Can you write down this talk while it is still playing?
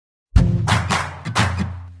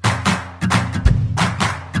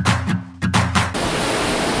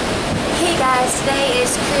Today is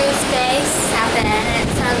cruise day 7, and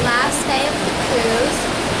it's our last day of the cruise.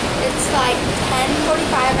 It's like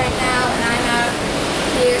 10:45 right now, and I'm out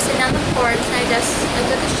here sitting on the porch, and I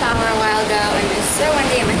took a shower a while ago, and it's so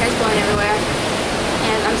windy and my hair's blowing everywhere.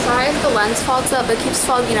 And I'm sorry if the lens fogs up, it keeps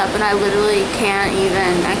fogging up, and I literally can't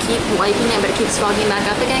even, I keep wiping it, but it keeps fogging back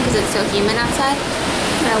up again because it's so humid outside.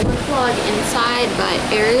 And I would vlog inside, but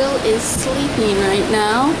Ariel is sleeping right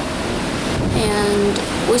now. And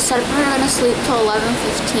we said we were going to sleep till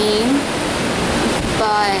 11:15,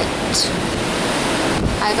 but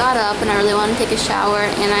I got up and I really want to take a shower,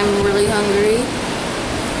 and I'm really hungry.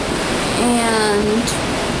 And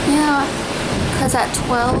yeah, because at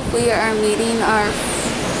 12 we are meeting our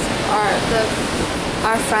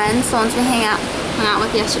friends, the ones we hung out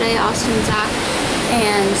with yesterday, Austin, Zach,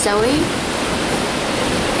 and Zoe.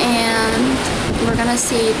 And we're gonna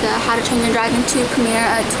see the How to Train Your Dragon 2 premiere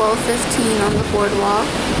at 12:15 on the boardwalk.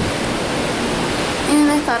 And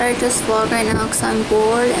I thought I'd just vlog right now because I'm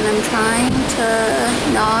bored and I'm trying to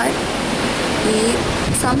not eat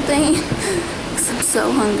something because I'm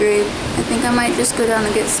so hungry. I think I might just go down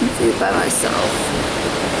and get some food by myself.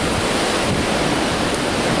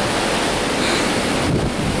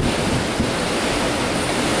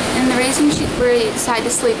 And the reason we decided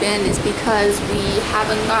to sleep in is because we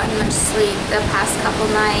haven't gotten much sleep the past couple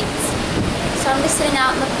nights. So I'm just sitting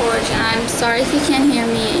out on the porch, and I'm sorry if you can't hear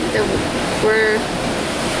me.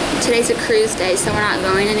 Today's a cruise day, so we're not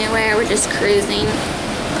going anywhere. We're just cruising.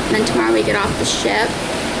 And then tomorrow we get off the ship.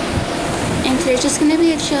 And today's just going to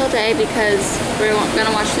be a chill day because we're going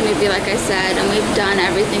to watch the movie, like I said, and we've done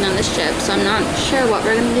everything on the ship. So I'm not sure what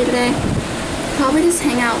we're going to do today. Probably just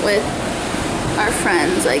hang out with our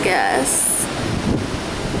friends, I guess.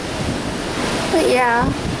 But yeah,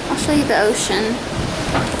 I'll show you the ocean.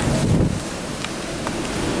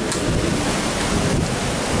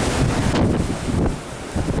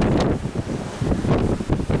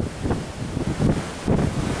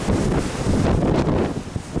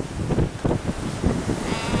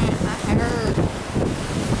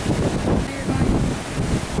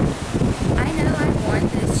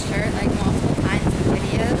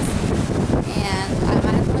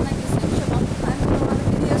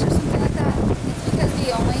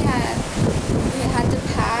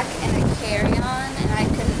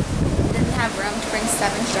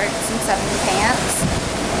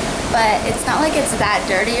 But it's not like it's that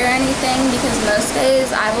dirty or anything, because most days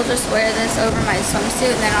I will just wear this over my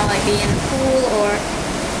swimsuit, and then I'll like be in the pool or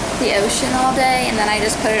the ocean all day, and then I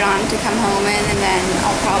just put it on to come home in, and then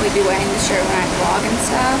I'll probably be wearing the shirt when I vlog and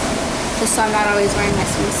stuff, just so I'm not always wearing my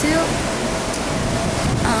swimsuit.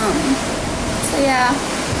 So yeah,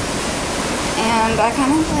 and I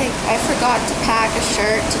forgot to pack a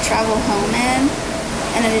shirt to travel home in.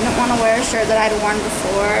 And I didn't want to wear a shirt that I'd worn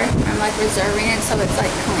before. I'm like reserving it so it's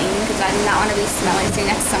like clean, because I did not want to be smelly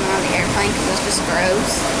sitting next to someone on the airplane because it's just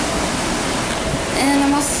gross. And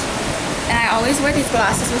I always wear these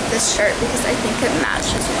glasses with this shirt because I think it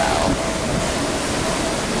matches well.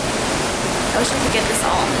 I wish I could get this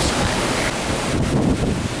all on the shot.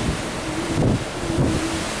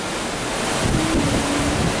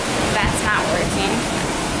 That's not working.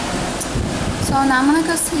 So now I'm gonna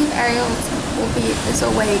go see if Ariel is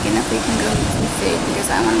awake and if we can go eat some food, because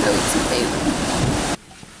I want to go eat some food.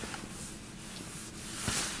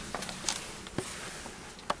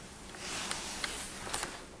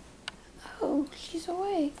 Oh, she's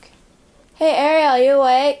awake. Hey Ariel, you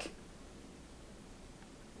awake?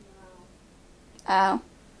 Oh.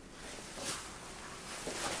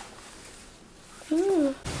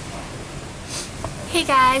 Ooh. Hey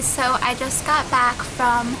guys, so I just got back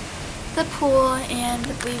from the pool and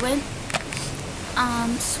we went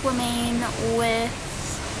swimming with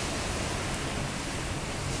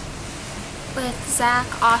Zach,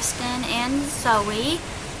 Austin, and Zoe,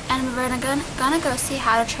 and we're gonna go see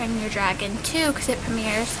How to Train Your Dragon 2 because it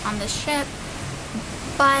premieres on the ship,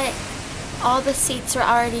 but all the seats are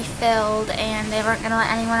already filled and they weren't gonna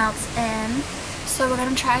let anyone else in, so we're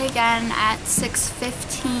gonna try again at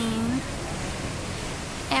 6:15.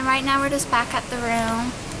 And right now we're just back at the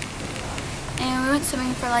room. And we went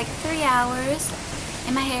swimming for like 3 hours,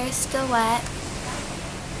 and my hair is still wet.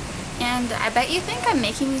 And I bet you think I'm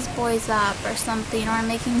making these boys up or something, or I'm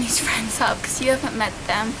making these friends up because you haven't met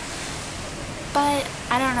them. But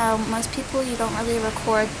I don't know, most people you don't really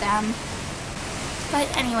record them. But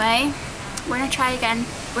anyway, we're gonna try again.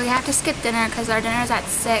 We have to skip dinner because our dinner's at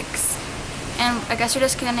 6. And I guess we're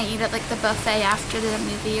just gonna eat at like the buffet after the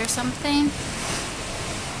movie or something.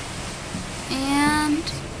 And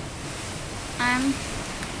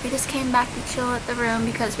we just came back to chill at the room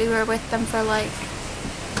because we were with them for like,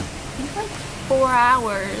 I think like 4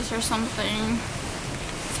 hours or something.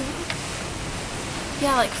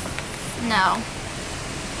 Yeah, like, no,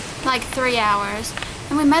 like 3 hours.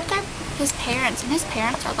 And we met his parents, and his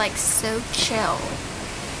parents are like so chill.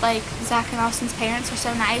 Like, Zach and Austin's parents are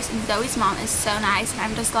so nice, and Zoe's mom is so nice, and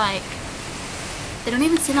I'm just like, they don't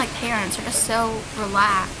even seem like parents, they're just so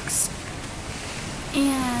relaxed.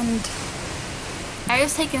 And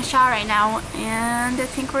Ariel's taking a shower right now, and I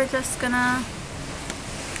think we're just gonna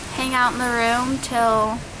hang out in the room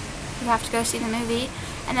till we have to go see the movie.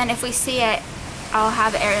 And then if we see it, I'll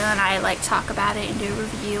have Ariel and I like talk about it and do a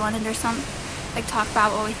review on it or something. Like talk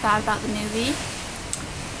about what we thought about the movie.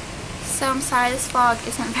 So I'm sorry this vlog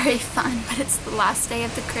isn't very fun, but it's the last day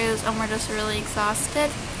of the cruise and we're just really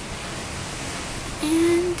exhausted.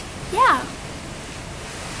 And yeah.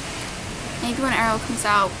 Maybe when Ariel comes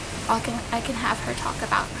out, I can have her talk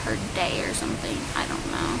about her day or something. I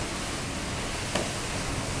don't know.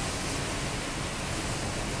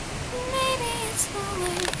 Maybe it's the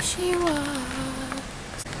way she was.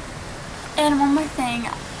 And one more thing,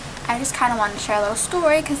 I just kind of wanted to share a little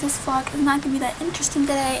story because this vlog is not going to be that interesting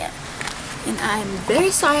today. And I'm very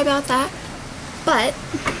sorry about that. But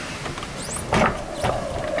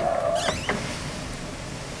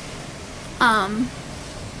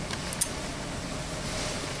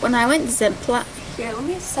when I went zipline, here, let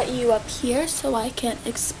me set you up here so I can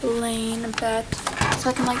explain a bit, so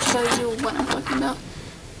I can like show you what I'm talking about.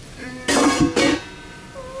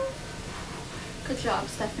 Good job,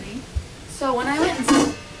 Stephanie. So when I went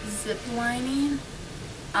ziplining,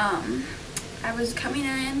 I was coming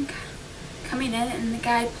in, and the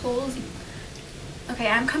guy pulls. Okay,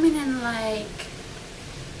 I'm coming in like,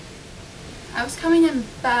 I was coming in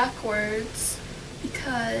backwards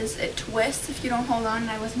because it twists if you don't hold on,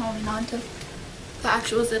 and I wasn't holding on to the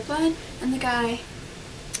actual zip line, and the guy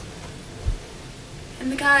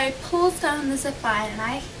pulls down the zip line,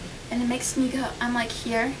 and it makes me go, I'm like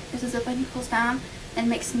here, there's a zip line, he pulls down and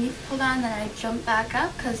makes me pull down, then I jump back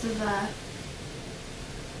up because of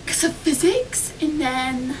physics, and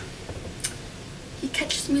then he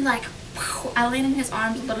catches me like, I land in his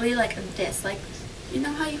arms literally like this, like, you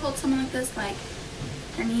know how you hold someone like this, like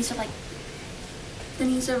their knees are like, the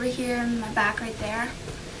knees over here and my back right there.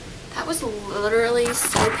 That was literally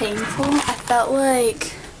so painful. I felt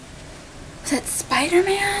like, was that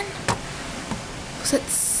Spider-Man? Was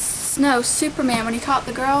it, no, Superman when he caught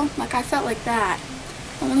the girl? Like, I felt like that.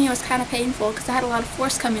 Only it was kind of painful because I had a lot of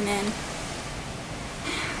force coming in.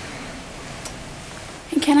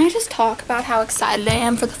 And can I just talk about how excited I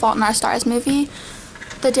am for the Fault in Our Stars movie?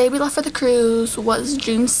 The day we left for the cruise was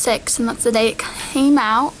June 6th, and that's the day it came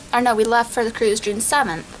out. Or no, we left for the cruise June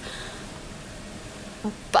 7th.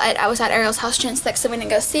 But I was at Ariel's house June 6th, so we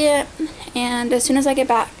didn't go see it. And as soon as I get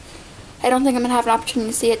back, I don't think I'm going to have an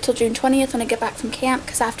opportunity to see it till June 20th when I get back from camp,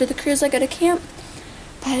 because after the cruise I go to camp.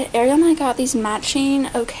 But Ariel and I got these matching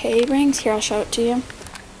OK rings. Here, I'll show it to you.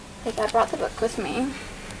 Like, I brought the book with me.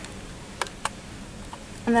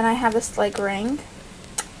 And then I have this, like, ring.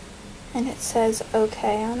 And it says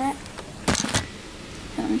OK on it.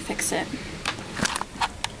 Let me fix it.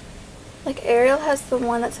 Like, Ariel has the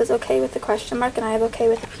one that says OK with the question mark, and I have OK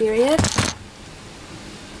with the period.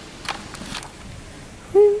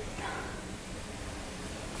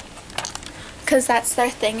 Because that's their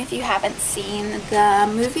thing if you haven't seen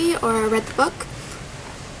the movie or read the book.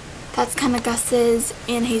 That's kind of Gus's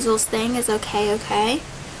and Hazel's thing, is OK, OK.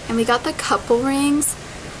 And we got the couple rings.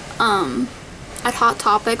 At Hot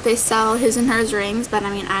Topic, they sell his and hers rings, but I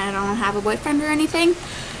mean, I don't have a boyfriend or anything.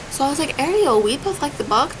 So I was like, Ariel, we both like the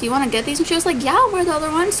book. Do you want to get these? And she was like, yeah, we're the other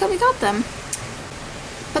ones. So we got them.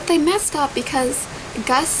 But they messed up because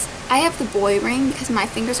Gus, I have the boy ring because my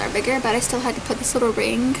fingers are bigger, but I still had to put this little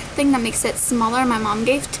ring thing that makes it smaller my mom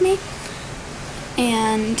gave to me.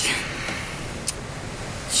 And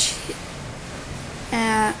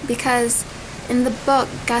because in the book,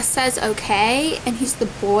 Gus says okay, and he's the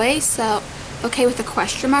boy, so okay with the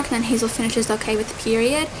question mark, and then Hazel finishes okay with the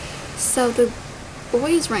period. So the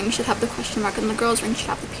boy's ring should have the question mark, and the girl's ring should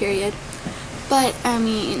have the period. But, I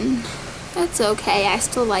mean, that's okay. I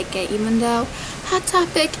still like it, even though Hot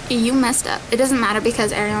Topic, you messed up. It doesn't matter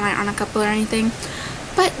because Ariel and I aren't a couple or anything.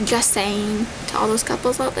 But just saying to all those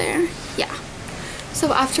couples out there, yeah.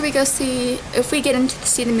 So after we go see, if we get into to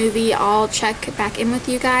see the movie, I'll check back in with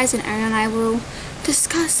you guys, and Ariel and I will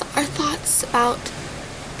discuss our thoughts about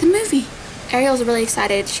the movie. Ariel's really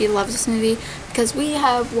excited. She loves this movie because we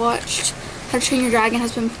have watched How to Train Your Dragon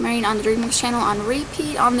has been premiering on the DreamWorks channel on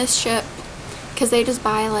repeat on this ship, because they just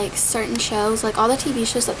buy like certain shows, like all the TV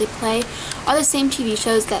shows that they play are the same TV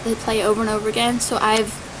shows that they play over and over again. So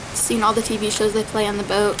I've seen all the TV shows they play on the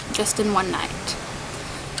boat just in one night.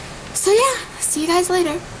 So yeah, see you guys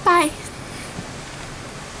later. Bye.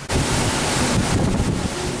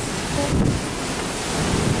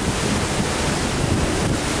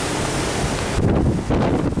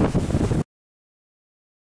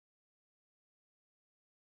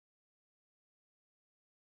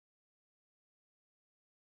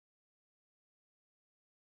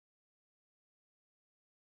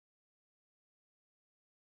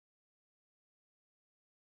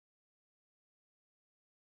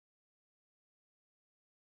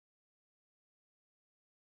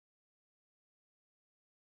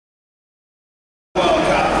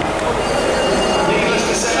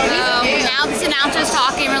 Now this announcer's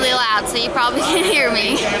talking really loud, so you probably can't hear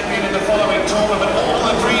me. In the following tournament, all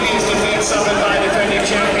the previous defeats suffered by defending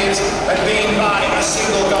champions had been by a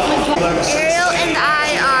single goal. Ariel and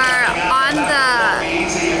I are on the,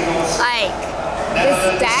 this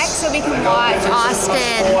deck so we can watch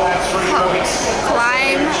Austin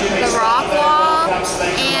climb the rock wall,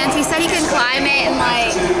 and he said he can climb it in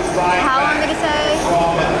how long did he say?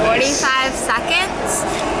 45 seconds.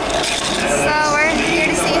 So we're here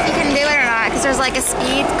to see if he can do it or not, because there's a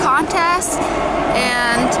speed contest,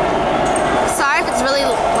 and sorry if it's really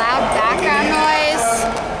loud background noise,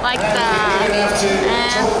 like the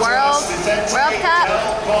World Cup.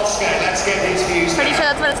 Pretty sure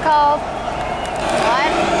that's what it's called. What?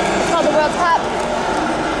 It's called the World Cup.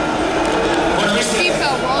 FIFA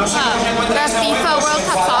World Cup. The FIFA World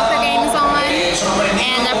Cup soccer game is on,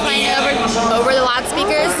 and they're playing over the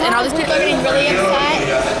loudspeakers, and all these people are getting really upset.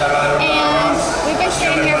 And we've been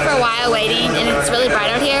standing here for a while waiting, and it's really bright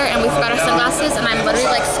out here, and we forgot our sunglasses, and I'm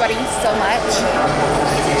literally sweating so much.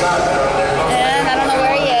 And I don't know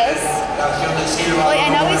where he is. Well, I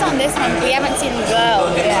know he's on this one, but we haven't seen him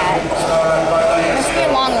go yet. It must be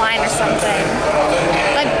a long line or something.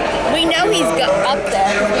 We know he's up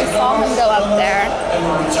there. We saw him go up there.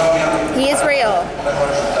 He is real.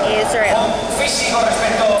 He is real.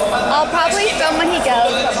 I'll probably film when he goes,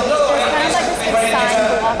 but there's kind of this big sign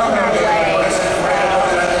blocking our way.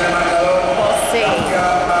 We'll see.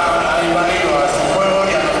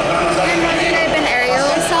 Imagine I've been Ariel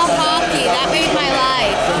and saw hockey. That made my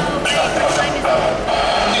life.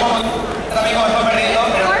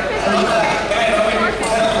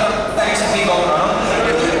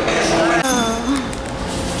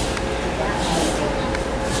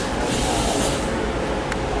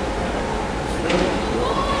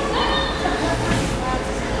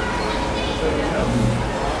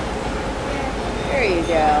 There you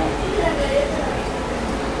go.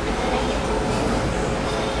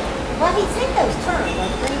 Well, he'd take those turns,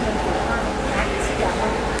 bring them to the practice together.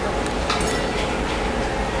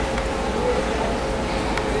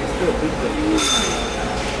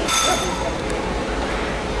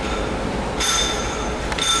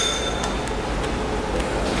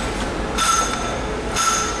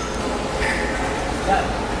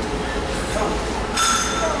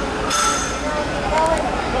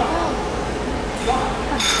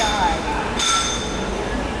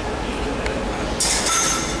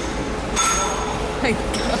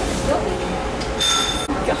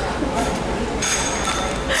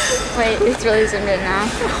 Wait, it's really zoomed in now.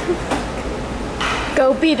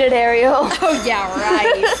 Go beat it, Ariel. Oh yeah,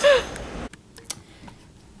 right.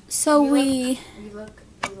 So You look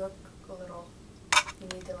a little. You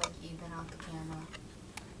need to even out the camera.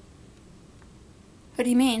 What do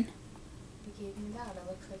you mean? You gave me that. It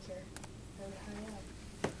looks like you're really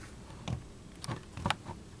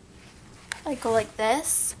high up. Go like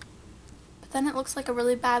this, but then it looks like a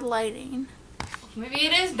really bad lighting. Maybe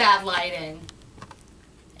it is bad lighting.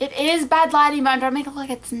 It is bad lighting, but I'm trying to make it look like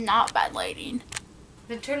it's not bad lighting.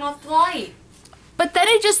 Then turn off the light. But then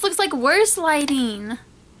it just looks like worse lighting.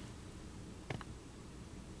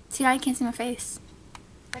 See, now I can't see my face.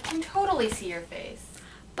 I can totally see your face.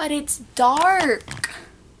 But it's dark.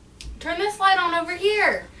 Turn this light on over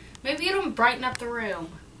here. Maybe it'll brighten up the room.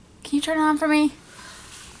 Can you turn it on for me?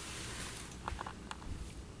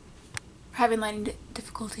 We're having lighting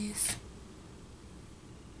difficulties.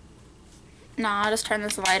 No, I'll just turn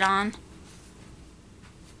this light on.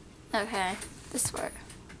 Okay, this works.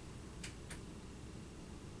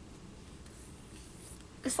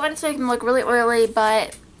 This light is making them look really oily,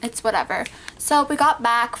 but it's whatever. So we got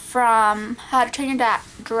back from How to Train Your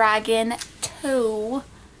Dragon 2,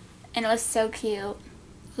 and it was so cute.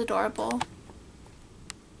 It was adorable.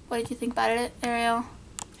 What did you think about it, Ariel?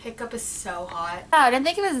 Hiccup is so hot. Oh, I didn't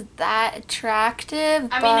think it was that attractive.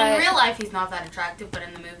 I mean, in real life he's not that attractive, but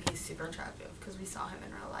in the movie he's super attractive because we saw him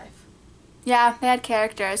in real life. Yeah, they had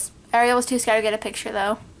characters. Ariel was too scared to get a picture,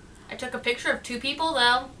 though. I took a picture of two people,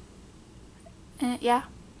 though. Yeah.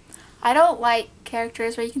 I don't like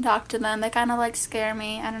characters where you can talk to them. They kind of like scare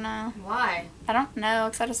me. I don't know. Why? I don't know,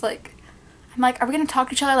 because I just like, I'm like, are we going to talk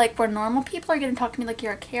to each other like we're normal people, or are you going to talk to me like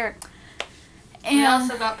you're a character? And We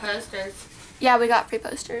also got posters. yeah, we got free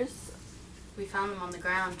posters. We found them on the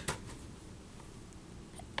ground.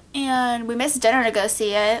 And we missed dinner to go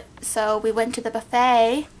see it, so we went to the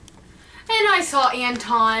buffet. And I saw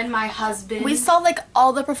Anton, my husband. We saw like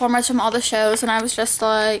all the performers from all the shows, and I was just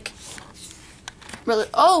like, really,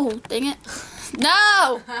 oh, dang it.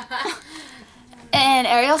 No! And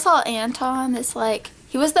Ariel saw Anton, this like,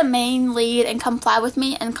 he was the main lead in Come Fly With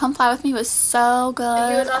Me, and Come Fly With Me was so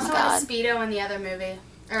good. He was Oh also my in a God. Speedo in the other movie.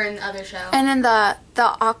 Or in the other show. And then the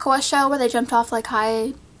Aqua show where they jumped off like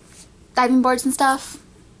high diving boards and stuff.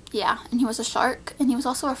 Yeah, and he was a shark, and he was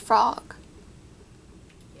also a frog.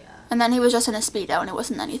 Yeah. And then he was just in a Speedo, and it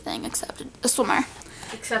wasn't anything except a swimmer.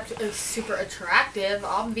 Except it was super attractive,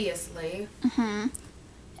 obviously. Mm-hmm.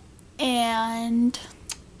 And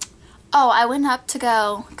oh, I went up to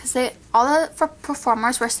go, because all the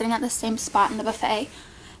performers were sitting at the same spot in the buffet,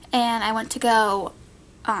 and I went to go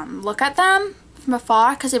look at them from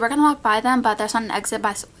afar, because they were going to walk by them, but there's not an exit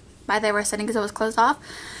by they were sitting because it was closed off.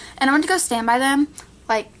 And I went to go stand by them,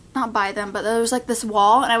 like, not by them, but there was like this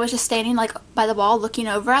wall, and I was just standing like by the wall looking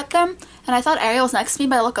over at them, and I thought Ariel was next to me,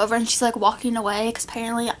 but I look over and she's like walking away, because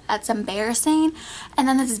apparently that's embarrassing. And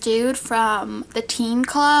then this dude from the teen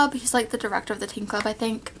club, he's like the director of the teen club, I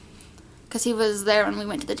think, because he was there when we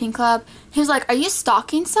went to the teen club. He was like, are you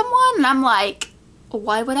stalking someone? And I'm like,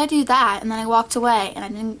 why would I do that? And then I walked away, and I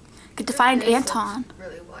didn't get to find Anton.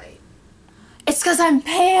 Really white. It's because I'm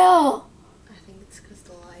pale. I think it's because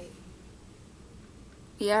the light.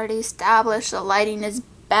 We already established the lighting is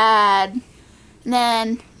bad. And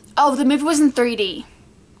then, oh, the movie was in 3D.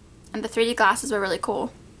 And the 3D glasses were really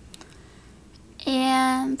cool.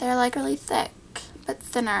 And they're like really thick, but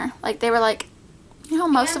thinner. Like they were like, you know,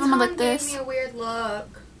 most of them are like this. Gave me a weird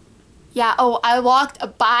look. Yeah, oh, I walked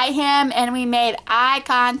by him and we made eye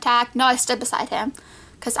contact. No, I stood beside him.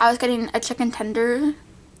 Because I was getting a chicken tender.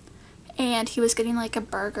 And he was getting like a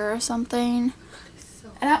burger or something.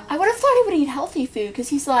 And I would have thought he would eat healthy food, because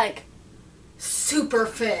he's like super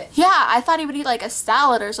fit. yeah, I thought he would eat like a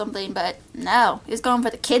salad or something, but no, he's going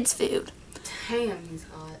for the kids' food. Damn, he's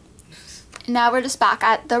hot. Now we're just back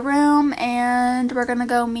at the room, and we're gonna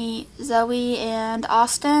go meet Zoe and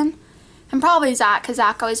Austin, and probably Zach, because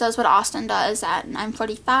Zach always does what Austin does at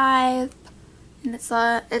 9:45, and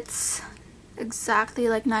it's exactly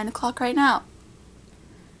like 9 o'clock right now,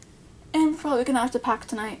 and we're probably gonna have to pack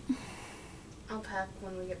tonight. I'll pack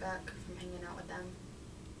when we get back from hanging out with them.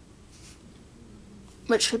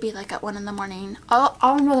 Which should be like at 1 in the morning.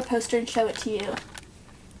 I'll enroll the poster and show it to you.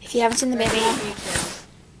 If you haven't seen the baby. Me too.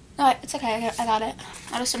 No, it's okay. I got it.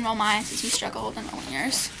 I'll just enroll mine since you struggled and enroll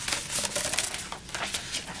yours.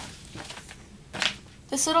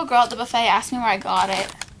 This little girl at the buffet asked me where I got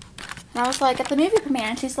it. And I was like, at the movie premiere.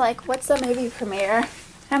 And she's like, what's the movie premiere?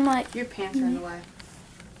 I'm like, Your pants are in the way.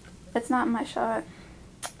 it's not in my shot.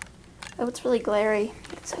 Oh, it's really glary.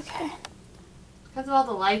 It's okay. Because of all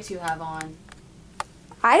the lights you have on.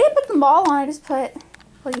 I didn't put them all on. I just put,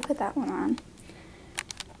 well, you put that one on.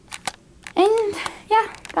 And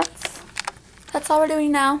yeah, that's all we're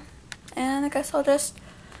doing now. And I guess I'll just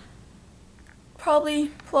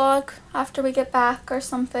probably vlog after we get back or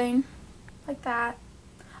something like that.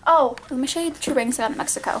 Oh, let me show you the two rings I got in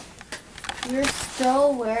Mexico. You're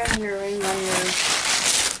still wearing your ring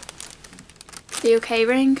The OK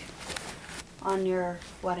ring. on your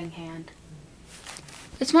wedding hand.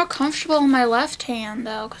 It's more comfortable on my left hand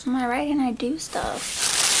though, because on my right hand I do stuff.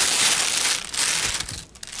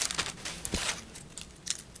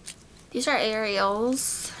 These are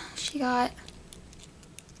Ariel's. She got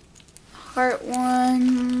heart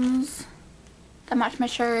ones that match my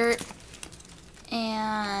shirt.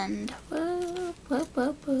 And whoop, whoop,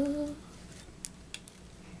 whoop, whoop.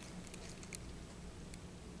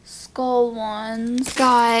 Skull ones.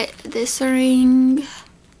 Got this ring.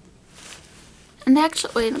 And they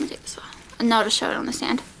actually, wait, let me take this off. No, to show it on the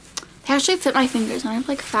stand. They actually fit my fingers, and I have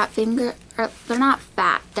like fat finger, or they're not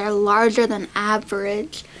fat, they're larger than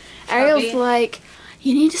average. Ariel's like,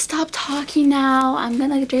 you need to stop talking now. I'm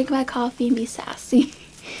gonna drink my coffee and be sassy.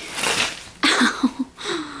 Ow.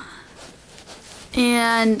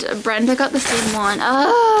 And Brenda got the same one.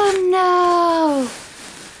 Oh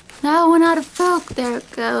no! No, one out of folk. There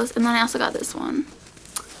it goes. And then I also got this one.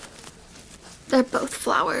 They're both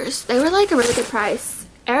flowers. They were like a really good price.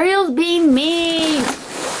 Ariel's being mean.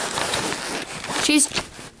 She's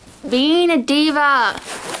being a diva.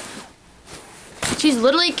 She's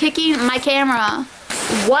literally kicking my camera.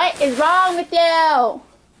 What is wrong with you? Why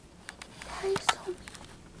are you so mean?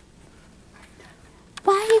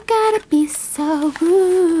 Why you gotta be so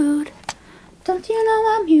rude? Don't you know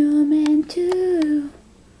I'm human too?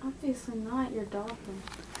 Obviously not, you're dolphin.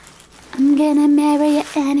 I'm gonna marry you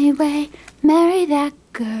anyway. Marry that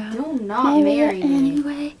girl. Do not marry me.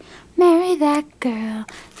 Anyway. Marry that girl.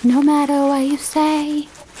 No matter what you say.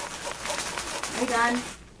 Are you done?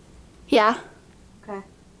 Yeah. Okay.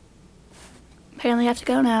 Apparently I have to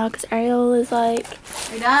go now because Ariel is like...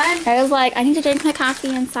 Are you done? Ariel's like, I need to drink my coffee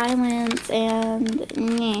in silence and...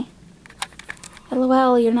 Nyeh.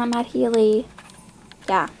 LOL, you're not Matt Healy.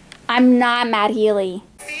 Yeah. I'm not Matt Healy.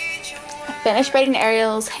 I finished braiding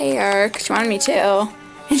Ariel's hair because she wanted me to.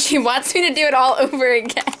 And she wants me to do it all over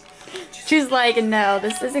again. She's like, no,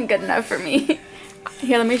 this isn't good enough for me.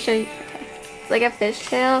 Here, let me show you. Okay. It's like a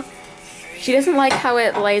fishtail. She doesn't like how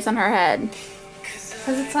it lays on her head.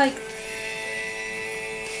 Because it's like...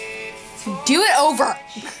 Do it over!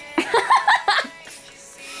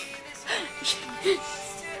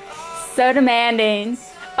 So demanding.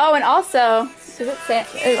 Oh, and also, does it say,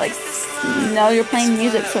 like, no, you're playing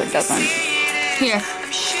music, so it doesn't. Here.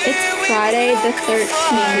 It's Friday the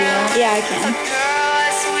 13th. Yeah, I can.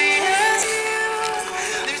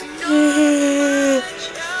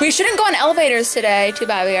 We shouldn't go on elevators today. Too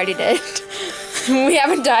bad we already did. We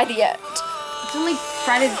haven't died yet. It's only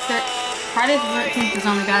Friday the 13th is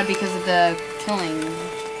only bad because of the killing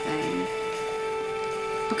thing.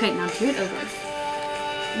 Okay, now do it over.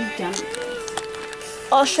 I'm done with this.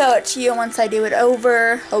 I'll show it to you once I do it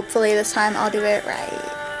over. Hopefully this time I'll do it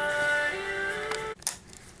right.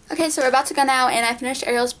 Okay, so we're about to go now, and I finished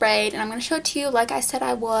Ariel's braid, and I'm going to show it to you like I said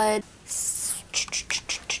I would.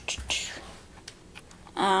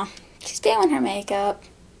 Oh, she's doing her makeup.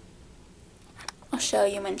 I'll show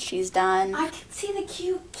you when she's done. I can see the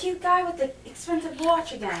cute guy with the expensive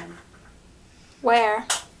watch again. Where?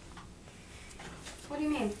 What do you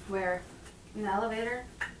mean, where? In the elevator?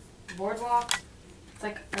 Boardwalk? It's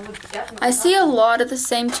like, I would definitely... I see a lot of the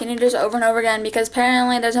same teenagers over and over again because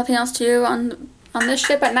apparently there's nothing else to do on this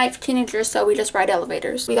ship at night for teenagers, so we just ride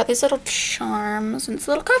elevators. We got these little charms and this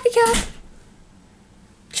little coffee cup.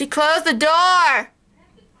 She closed the door!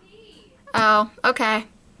 Oh, okay.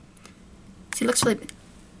 She looks really...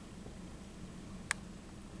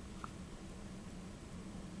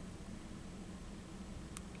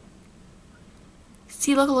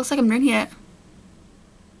 See, look, it looks like I'm drinking it.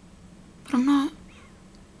 But I'm not.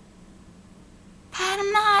 But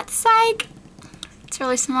I'm not. Psych! It's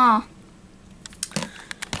really small.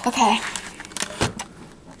 Okay.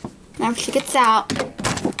 Now if she gets out,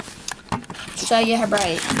 I'll show you her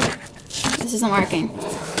braid. This isn't working.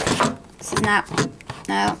 This is not.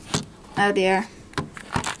 No. Oh dear.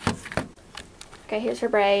 Okay, here's her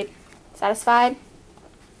braid. Satisfied?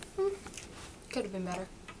 Could have been better.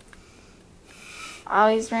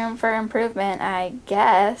 Always room for improvement, I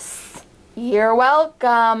guess. You're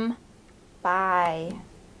welcome. Bye.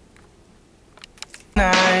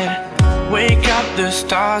 Night, wake up, the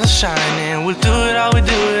stars are shining. We'll do it all, we'll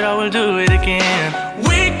do it all, we'll do it again.